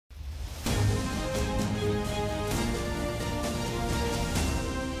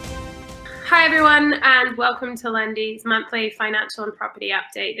Hi everyone, and welcome to Lendi's monthly financial and property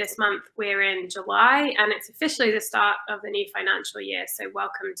update. This month we're in July and it's officially the start of the new financial year, so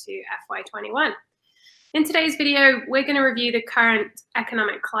welcome to FY21. In today's video, we're going to review the current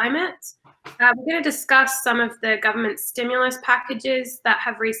economic climate. We're going to discuss some of the government stimulus packages that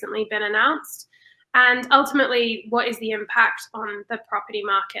have recently been announced, and ultimately what is the impact on the property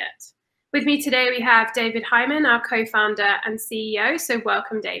market. With me today we have David Hyman, our co-founder and CEO, so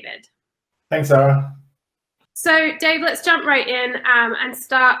welcome David. Thanks, Zara. So, Dave, let's jump right in and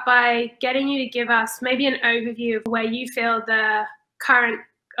start by getting you to give us maybe an overview of where you feel the current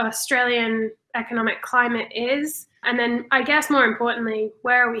Australian economic climate is, and then, I guess more importantly,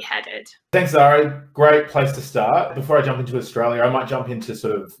 where are we headed? Thanks, Zara. Great place to start. Before I jump into Australia, I might jump into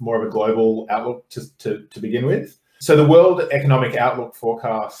sort of more of a global outlook to begin with. So the World Economic Outlook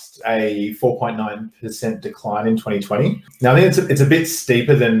forecasts a 4.9% decline in 2020. Now, I think it's a bit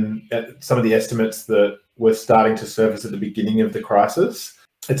steeper than some of the estimates that were starting to surface at the beginning of the crisis.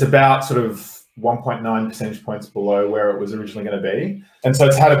 It's about sort of 1.9 percentage points below where it was originally going to be. And so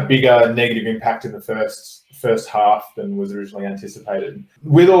it's had a bigger negative impact in the first half than was originally anticipated.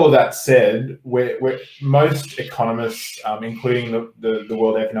 With all of that said, most economists, including the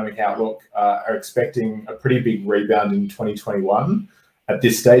World Economic Outlook, are expecting a pretty big rebound in 2021 at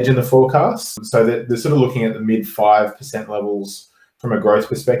this stage in the forecast. So they're sort of looking at the mid 5% levels from a growth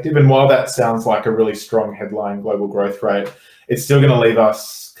perspective. And while that sounds like a really strong headline global growth rate, it's still going to leave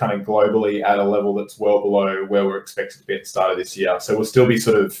us kind of globally at a level that's well below where we're expected to be at the start of this year. So we'll still be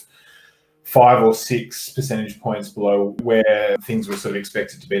sort of 5 or 6 percentage points below where things were sort of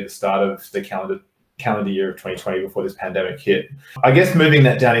expected to be at the start of the calendar year of 2020 before this pandemic hit. I guess moving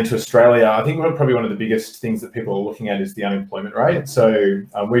that down into Australia, I think probably one of the biggest things that people are looking at is the unemployment rate. So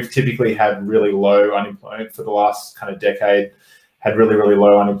we've typically had really low unemployment for the last kind of decade, had really, really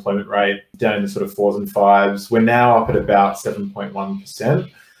low unemployment rate down in the sort of 4s and 5s. We're now up at about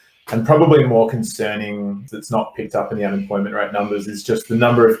 7.1%. And probably more concerning that's not picked up in the unemployment rate numbers is just the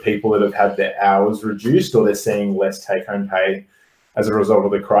number of people that have had their hours reduced or they're seeing less take-home pay as a result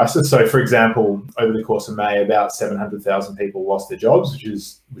of the crisis. So, for example, over the course of May, about 700,000 people lost their jobs, which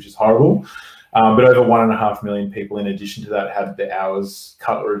is horrible. But over 1.5 million people in addition to that had their hours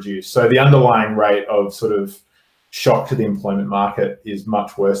cut or reduced. So the underlying rate of sort of shock to the employment market is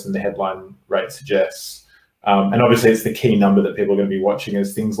much worse than the headline rate suggests. And obviously it's the key number that people are going to be watching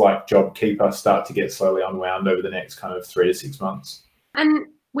as things like JobKeeper start to get slowly unwound over the next kind of 3 to 6 months. And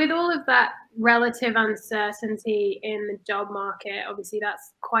with all of that relative uncertainty in the job market, obviously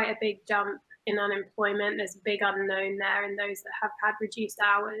that's quite a big jump in unemployment. There's a big unknown there in those that have had reduced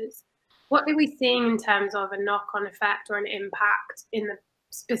hours. What are we seeing in terms of a knock-on effect or an impact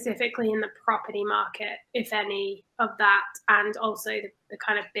specifically in the property market, if any, of that, and also the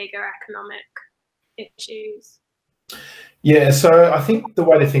kind of bigger economic issues? Yeah, so I think the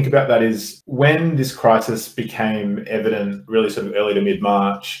way to think about that is when this crisis became evident really sort of early to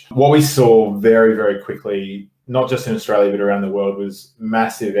mid-March, what we saw very, very quickly, not just in Australia, but around the world, was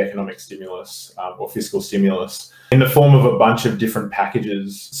massive economic stimulus or fiscal stimulus in the form of a bunch of different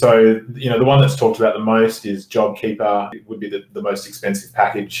packages. So, the one that's talked about the most is JobKeeper. It would be the most expensive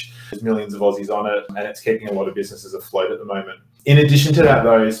package. There's millions of Aussies on it, and it's keeping a lot of businesses afloat at the moment. In addition to that,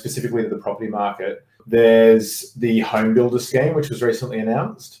 though, specifically to the property market, there's the HomeBuilder scheme, which was recently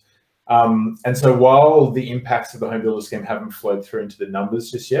announced. And so while the impacts of the HomeBuilder scheme haven't flowed through into the numbers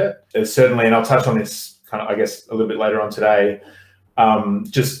just yet, there's certainly, and I'll touch on this kind of, I guess, a little bit later on today,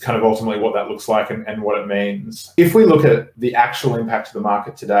 just kind of ultimately what that looks like and what it means. If we look at the actual impact of the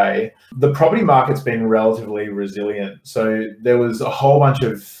market today, the property market's been relatively resilient. So there was a whole bunch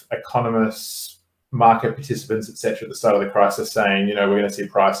of economists, market participants, et cetera, at the start of the crisis saying, we're going to see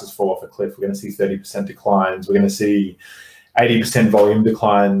prices fall off a cliff. We're going to see 30% declines. We're going to see 80% volume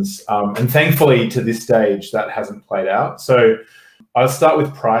declines. And thankfully, to this stage, that hasn't played out. So I'll start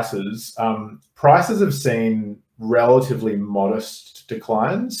with prices. Prices have seen relatively modest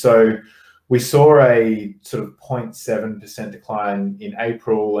declines. So we saw a sort of 0.7% decline in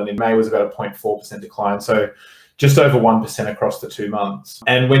April, and in May was about a 0.4% decline. So just over 1% across the 2 months.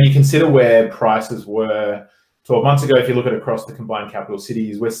 And when you consider where prices were 12 months ago, if you look at across the combined capital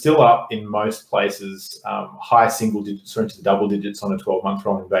cities, we're still up in most places, high single digits or into the double digits on a 12-month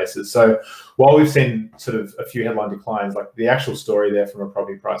rolling basis. So while we've seen sort of a few headline declines, like the actual story there from a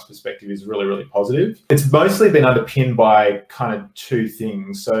property price perspective is really, really positive. It's mostly been underpinned by kind of 2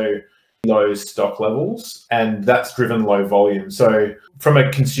 things. So low stock levels, and that's driven low volume. So from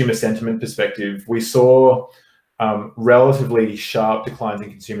a consumer sentiment perspective, we saw relatively sharp declines in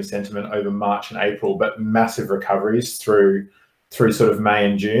consumer sentiment over March and April, but massive recoveries through through sort of May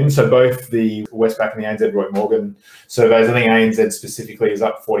and June. So both the Westpac and the ANZ Roy Morgan surveys, I think ANZ specifically is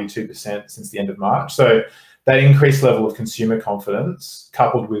up 42% since the end of March. So that increased level of consumer confidence,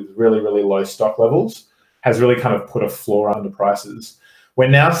 coupled with really, really low stock levels, has really kind of put a floor under prices. We're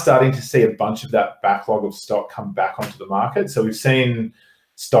now starting to see a bunch of that backlog of stock come back onto the market. So we've seen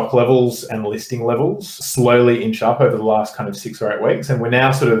stock levels and listing levels slowly inch up over the last kind of 6 or 8 weeks. And we're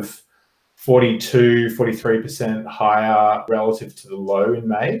now sort of 43% higher relative to the low in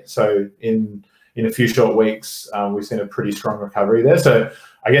May. So in a few short weeks, we've seen a pretty strong recovery there. So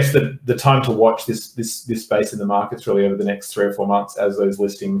I guess the time to watch this space in the market's really over the next 3 or 4 months as those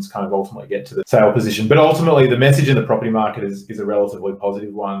listings kind of ultimately get to the sale position. But ultimately, the message in the property market is a relatively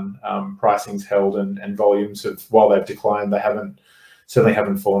positive one. Pricing's held and volumes have, while they've declined, they certainly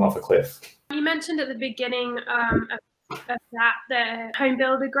haven't fallen off a cliff. You mentioned at the beginning of that the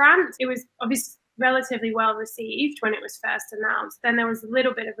HomeBuilder grant. It was obviously relatively well received when it was first announced. Then there was a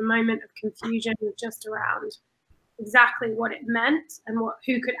little bit of a moment of confusion just around exactly what it meant and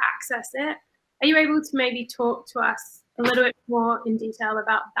who could access it. Are you able to maybe talk to us a little bit more in detail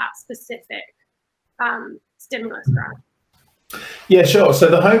about that specific stimulus grant? Yeah, sure. So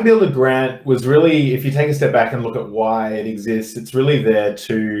the HomeBuilder grant was really, if you take a step back and look at why it exists, it's really there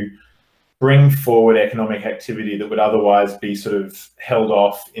to bring forward economic activity that would otherwise be sort of held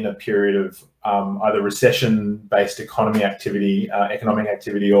off in a period of either recession-based economic activity,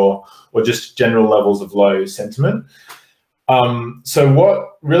 or just general levels of low sentiment. So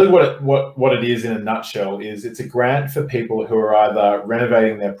what it is in a nutshell is it's a grant for people who are either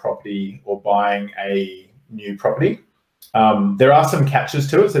renovating their property or buying a new property. There are some catches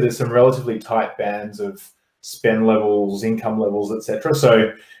to it, so there's some relatively tight bands of spend levels, income levels, etc.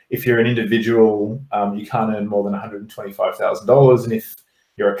 So if you're an individual, you can't earn more than $125,000, and if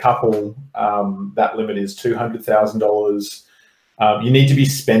you're a couple, that limit is $200,000. You need to be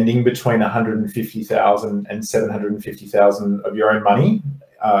spending between $150,000 and $750,000 of your own money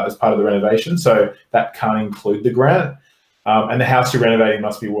as part of the renovation, so that can't include the grant. And the house you're renovating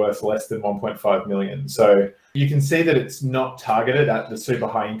must be worth less than 1.5 million. So you can see that it's not targeted at the super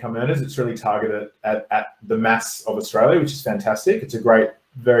high income earners. It's really targeted at the mass of Australia, which is fantastic. It's a great,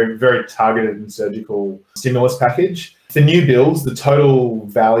 very, very targeted and surgical stimulus package. For new builds, the total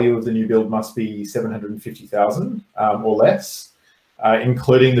value of the new build must be 750,000 or less,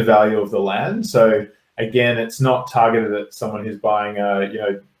 including the value of the land. So again, it's not targeted at someone who's buying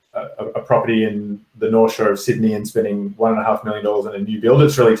a property in the North Shore of Sydney and spending $1.5 million on a new build.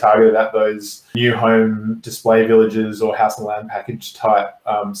 It's really targeted at those new home display villages or house and land package type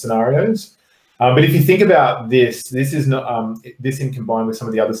scenarios. But if you think about this is not this in combined with some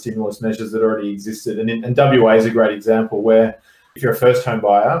of the other stimulus measures that already existed, and WA is a great example where if you're a first home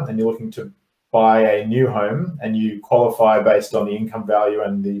buyer and you're looking to buy a new home and you qualify based on the income value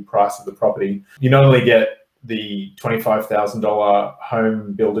and the price of the property, you not only get the $25,000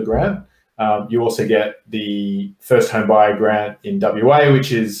 home builder grant, you also get the first home buyer grant in WA,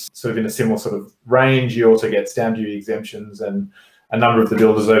 which is sort of in a similar sort of range. You also get stamp duty exemptions, and a number of the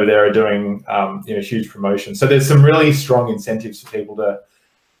builders over there are doing huge promotions. So there's some really strong incentives for people to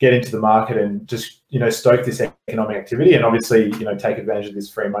get into the market and just stoke this economic activity, and obviously take advantage of this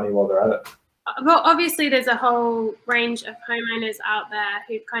free money while they're at it. Well, obviously there's a whole range of homeowners out there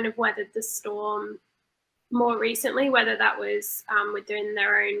who've kind of weathered the storm more recently, whether that was within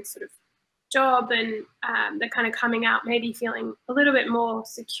their own sort of job, and they're kind of coming out maybe feeling a little bit more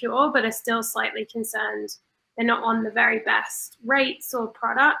secure, but are still slightly concerned they're not on the very best rates or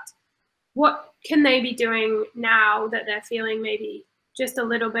product. What can they be doing now that they're feeling maybe just a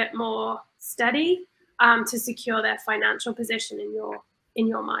little bit more steady to secure their financial position in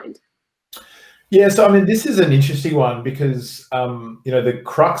your mind? Yeah, so I mean, this is an interesting one because the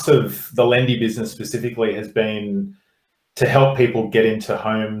crux of the Lendi business specifically has been to help people get into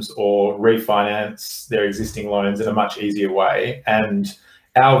homes or refinance their existing loans in a much easier way. And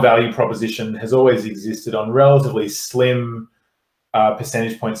our value proposition has always existed on relatively slim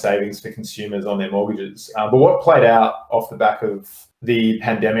percentage point savings for consumers on their mortgages. But what played out off the back of the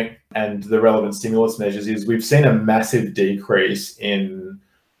pandemic and the relevant stimulus measures is we've seen a massive decrease in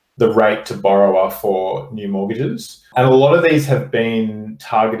the rate to borrower for new mortgages. And a lot of these have been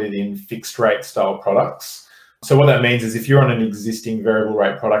targeted in fixed rate style products. So what that means is if you're on an existing variable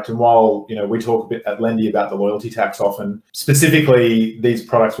rate product, and while we talk a bit at Lendi about the loyalty tax often, specifically these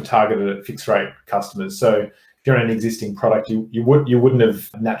products were targeted at fixed rate customers. So if you're on an existing product, you wouldn't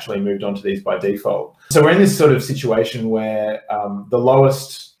have naturally moved on to these by default. So we're in this sort of situation where the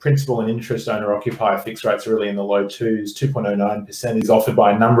lowest principal and interest owner occupier fixed rates are really in the low 2s, 2.09% is offered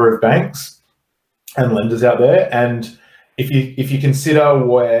by a number of banks and lenders out there. And if you consider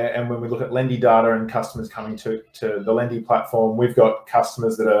where, and when we look at Lendi data and customers coming to the Lendi platform, we've got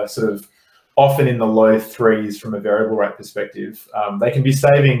customers that are sort of often in the low threes from a variable rate perspective. They can be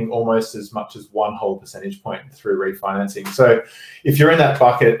saving almost as much as 1 whole percentage point through refinancing. So if you're in that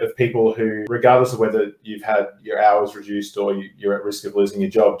bucket of people who, regardless of whether you've had your hours reduced or you're at risk of losing your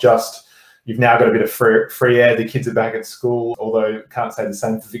job, you've now got a bit of free air, the kids are back at school, although can't say the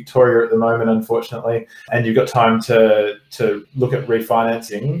same for Victoria at the moment, unfortunately, and you've got time to look at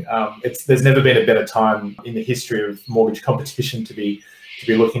refinancing, there's never been a better time in the history of mortgage competition to be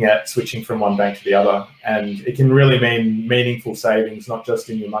looking at switching from one bank to the other. And it can really mean meaningful savings, not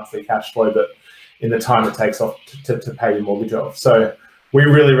just in your monthly cash flow, but in the time it takes off to pay your mortgage off. So we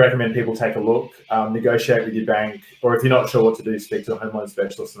really recommend people take a look, negotiate with your bank, or if you're not sure what to do, speak to a home loan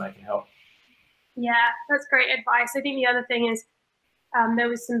specialist and they can help. Yeah, that's great advice. I think the other thing is there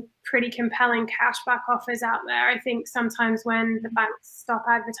was some pretty compelling cashback offers out there. I think sometimes when the banks stop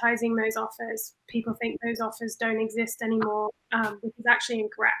advertising those offers, people think those offers don't exist anymore, which is actually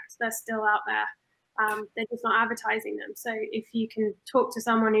incorrect. They're still out there. They're just not advertising them. So if you can talk to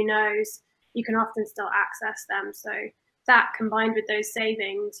someone who knows, you can often still access them. So that combined with those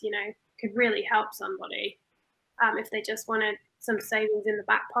savings, you know, could really help somebody if they just wanted some savings in the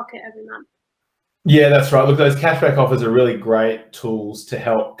back pocket every month. Yeah, that's right. Look, those cashback offers are really great tools to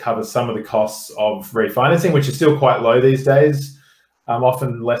help cover some of the costs of refinancing, which is still quite low these days,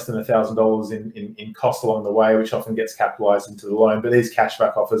 often less than $1,000 in cost along the way, which often gets capitalized into the loan. But these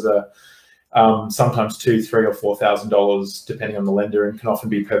cashback offers are sometimes $2,000, $3,000 or $4,000, depending on the lender, and can often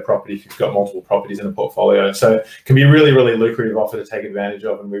be per property if you've got multiple properties in a portfolio. So it can be a really, really lucrative offer to take advantage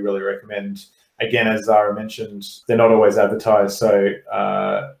of, and we really recommend. Again, as Zara mentioned, they're not always advertised,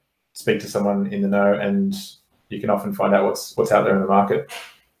 so speak to someone in the know, and you can often find out what's out there in the market.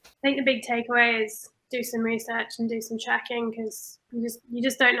 I think the big takeaway is do some research and do some checking, because you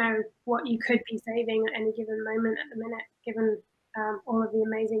just don't know what you could be saving at any given moment at the minute, given all of the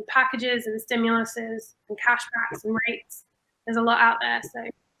amazing packages and stimuluses and cashbacks and rates. There's a lot out there,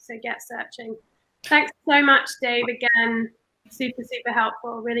 so get searching. Thanks so much, Dave. Again, super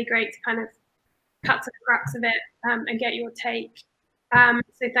helpful. Really great to kind of cut to the crux of it and get your take.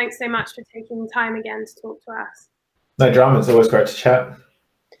 So thanks so much for taking the time again to talk to us. No drama, it's always great to chat.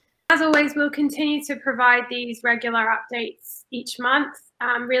 As always, we'll continue to provide these regular updates each month,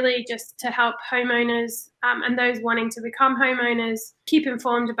 really just to help homeowners and those wanting to become homeowners keep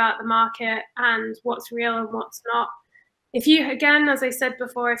informed about the market and what's real and what's not. If you, again, as I said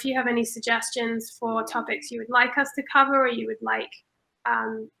before, if you have any suggestions for topics you would like us to cover or you would like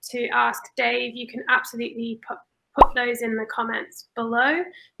to ask Dave, you can absolutely put those in the comments below.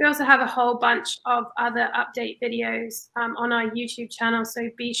 We also have a whole bunch of other update videos on our YouTube channel, so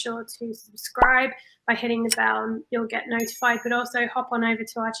be sure to subscribe by hitting the bell and you'll get notified, but also hop on over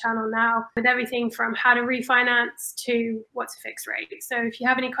to our channel now with everything from how to refinance to what's a fixed rate. So if you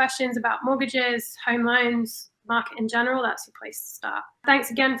have any questions about mortgages, home loans, market in general, that's your place to start.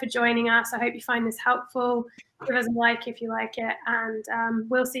 Thanks again for joining us. I hope you find this helpful. Give us a like if you like it, and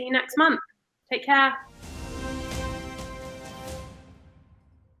we'll see you next month. Take care.